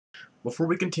Before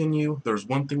we continue, there's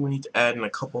one thing we need to add and a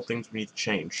couple things we need to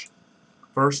change.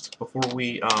 First, before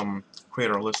we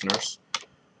create our listeners,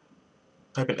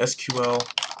 type in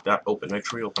sql.open. Make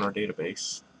sure you open our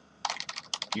database.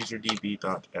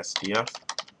 userdb.stf.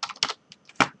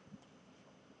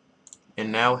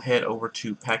 And now head over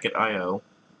to packet.io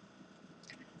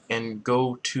and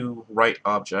go to write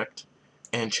object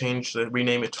and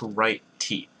rename it to write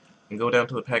t. And go down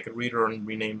to the packet reader and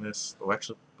rename this. Oh,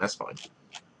 actually, that's fine.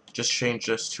 Just change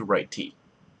this to write t.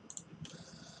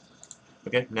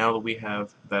 Okay, now that we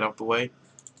have that out the way,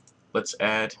 let's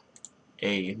add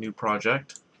a new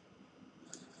project,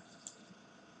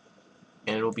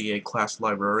 and it'll be a class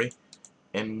library,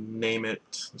 and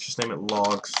let's just name it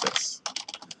log6.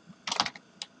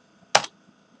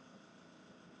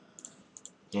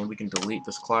 And we can delete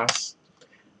this class.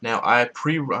 Now I have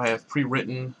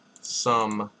pre-written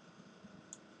some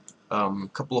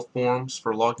couple of forms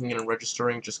for logging in and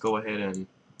registering. Just go ahead and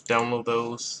download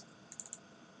those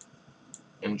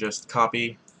and just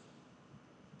copy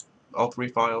all 3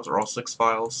 files or all 6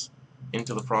 files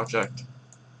into the project.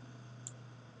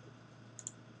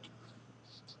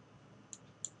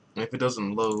 And if it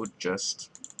doesn't load,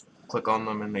 just click on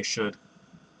them and they should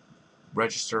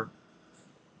register.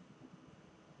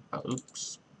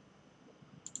 Oops.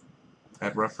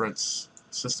 Add reference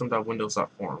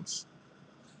system.windows.forms.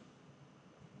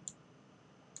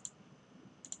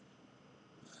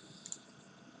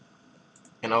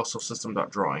 And also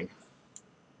system.drawing.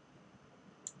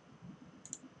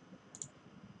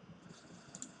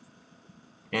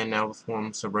 And now the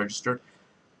forms have registered.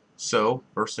 So,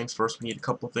 first things first, we need a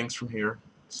couple of things from here.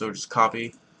 So just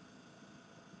copy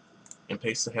and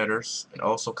paste the headers, and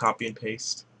also copy and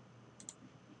paste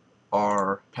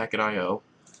our packet.io.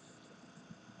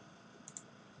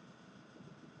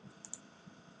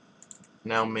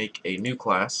 Now make a new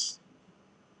class,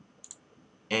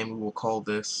 and we will call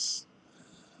this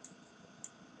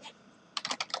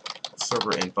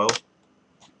server info.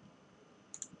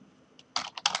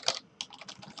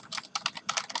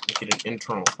 Make it an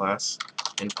internal class,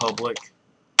 and public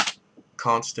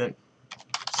constant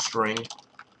string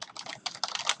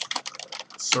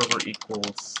server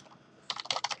equals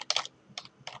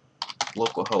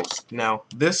localhost. Now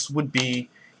this would be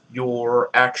your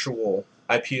actual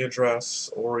IP address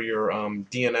or your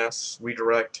DNS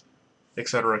redirect,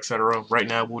 etc., etc. Right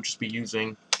now we'll just be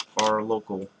using our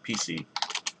local PC.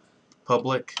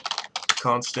 Public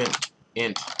constant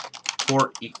int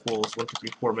port equals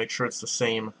 1234. Make sure it's the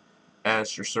same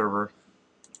as your server.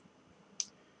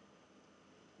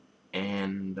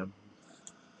 And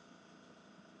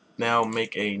now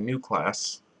make a new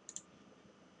class,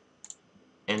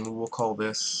 and we will call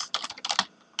this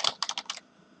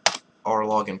our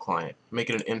login client. Make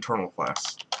it an internal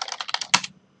class.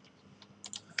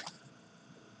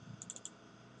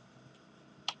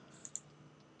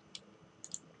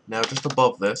 Now just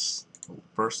above this,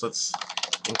 first let's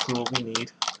include what we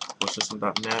need for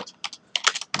system.net.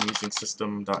 I'm using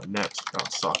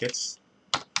system.net.sockets.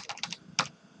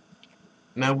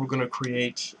 Now we're going to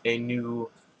create a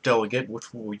new delegate,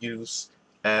 which we will use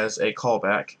as a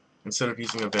callback. Instead of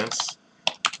using events,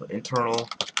 internal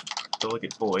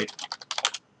delegate void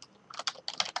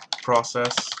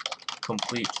process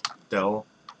complete del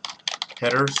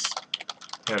headers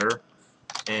header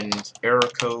and error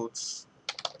codes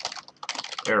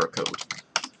error code.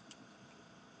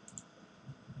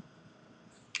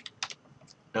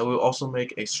 Now we'll also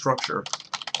make a structure,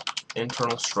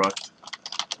 internal struct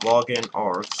login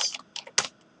args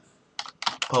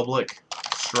public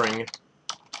string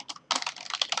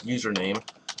username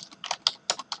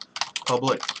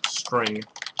public string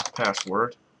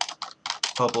password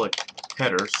public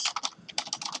headers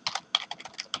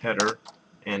header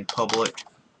and public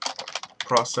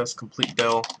process complete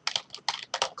del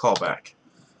callback.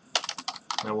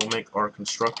 Now we'll make our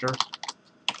constructor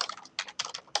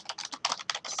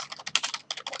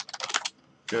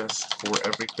just for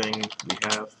everything we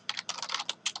have.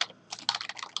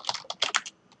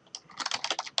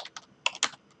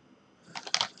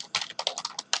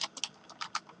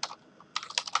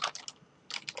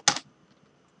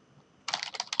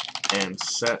 And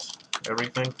set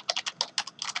everything.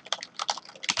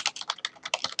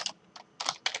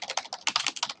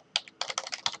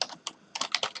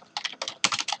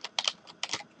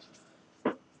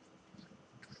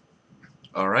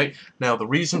 Alright, now the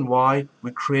reason why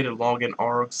we created login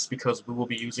args is because we will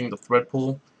be using the thread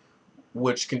pool,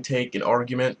 which can take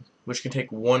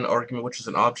one argument, which is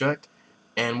an object,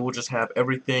 and we'll just have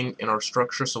everything in our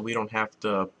structure so we don't have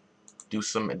to do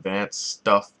some advanced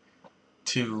stuff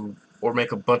to or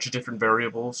make a bunch of different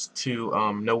variables to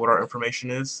know what our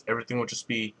information is. Everything will just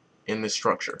be in this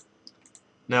structure.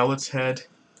 Now let's head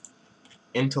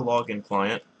into login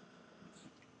client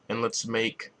and let's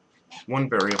make one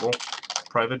variable,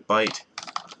 private byte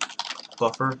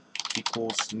buffer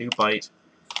equals new byte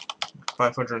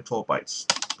 512 bytes.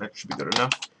 That should be good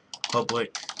enough.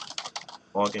 Public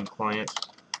login client.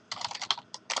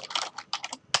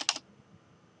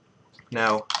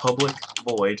 Now public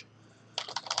void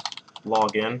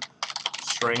login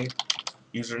string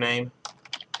username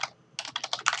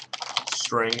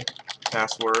string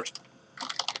password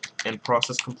and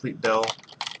process complete del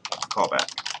callback.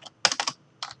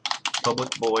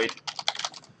 Public void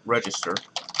register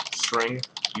string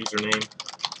username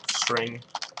string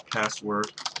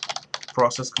password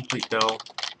process complete del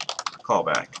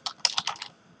callback.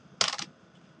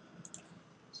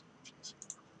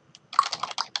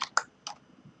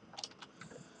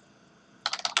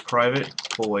 Private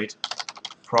void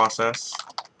process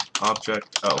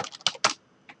object O.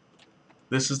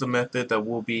 This is the method that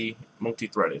will be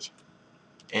multi-threaded,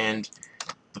 and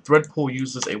the thread pool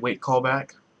uses a wait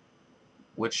callback,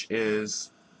 which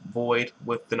is void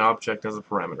with an object as a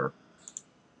parameter.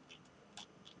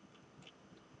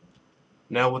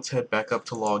 Now let's head back up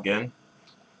to login,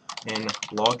 and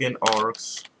login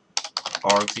args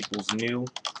equals new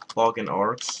login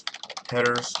args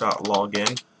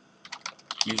headers.login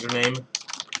username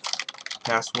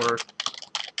password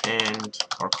and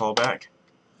our callback,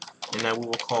 and now we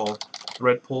will call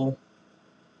threadpool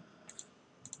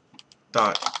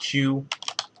dot queue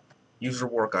user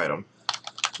work item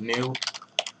new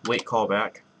wait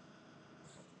callback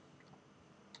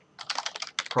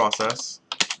process,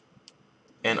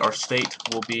 and our state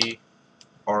will be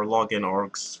our login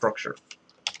args structure.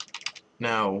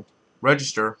 Now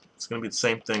register, it's going to be the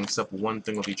same thing except one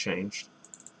thing will be changed.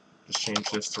 Just change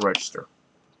this to register.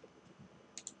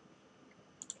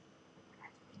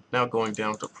 Now going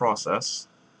down to process,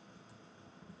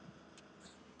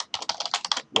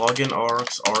 login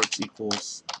args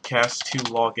equals cast2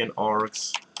 login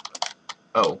args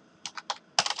O.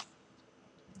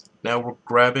 Now we're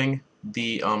grabbing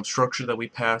the structure that we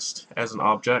passed as an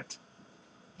object,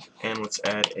 and let's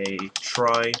add a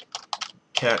try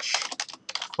catch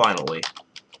finally.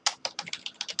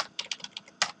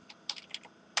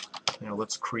 Now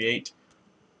let's create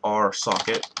our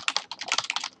socket.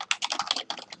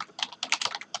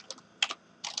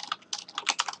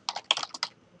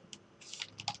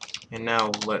 And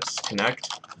now let's connect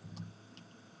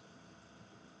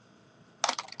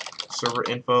server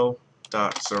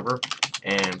info.server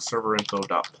and server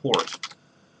info.port.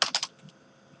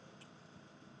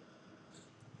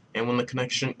 And when the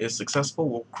connection is successful,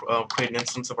 we'll create an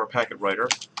instance of our packet writer.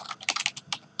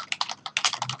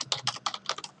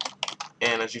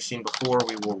 And as you've seen before,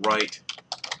 we will write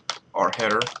our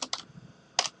header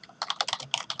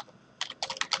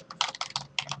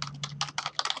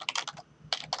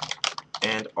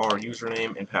and our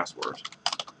username and password.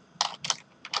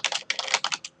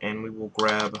 And we will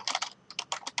grab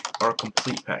our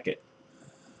complete packet.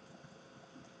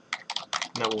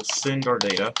 Now we'll send our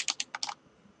data.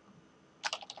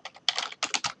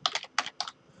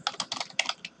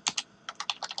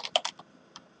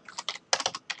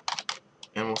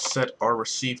 And we'll set our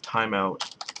receive timeout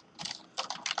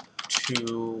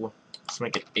to, let's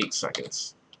make it 8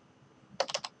 seconds.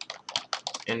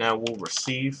 And now we'll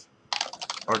receive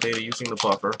our data using the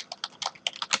buffer.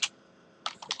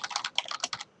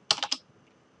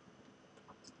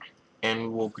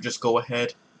 And we'll just go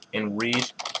ahead and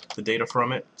read the data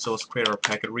from it. So let's create our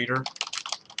packet reader.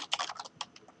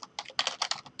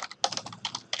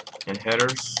 And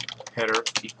headers, header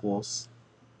equals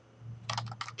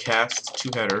cast two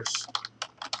headers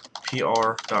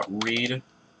pr.read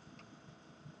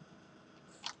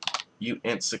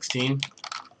uint16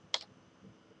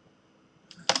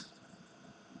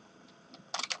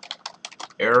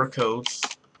 error codes,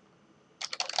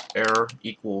 error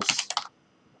equals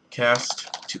cast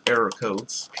to error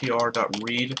codes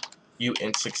pr.read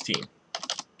uint16,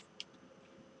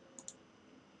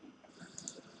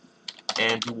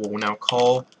 and we will now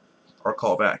call our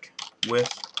callback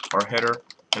with our header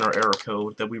and our error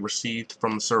code that we received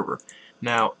from the server.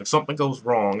 Now if something goes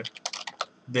wrong,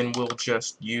 then we'll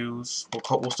just use,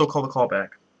 we'll still call the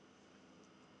callback,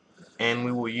 and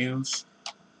we will use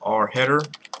our header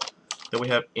that we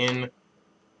have in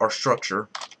our structure,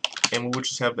 and we will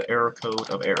just have the error code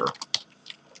of error.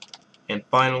 And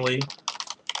finally,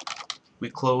 we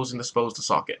close and dispose the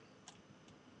socket.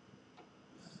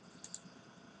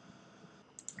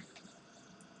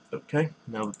 Okay,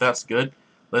 now that that's good,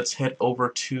 let's head over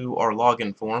to our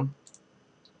login form.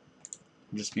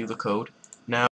 Just view the code. Now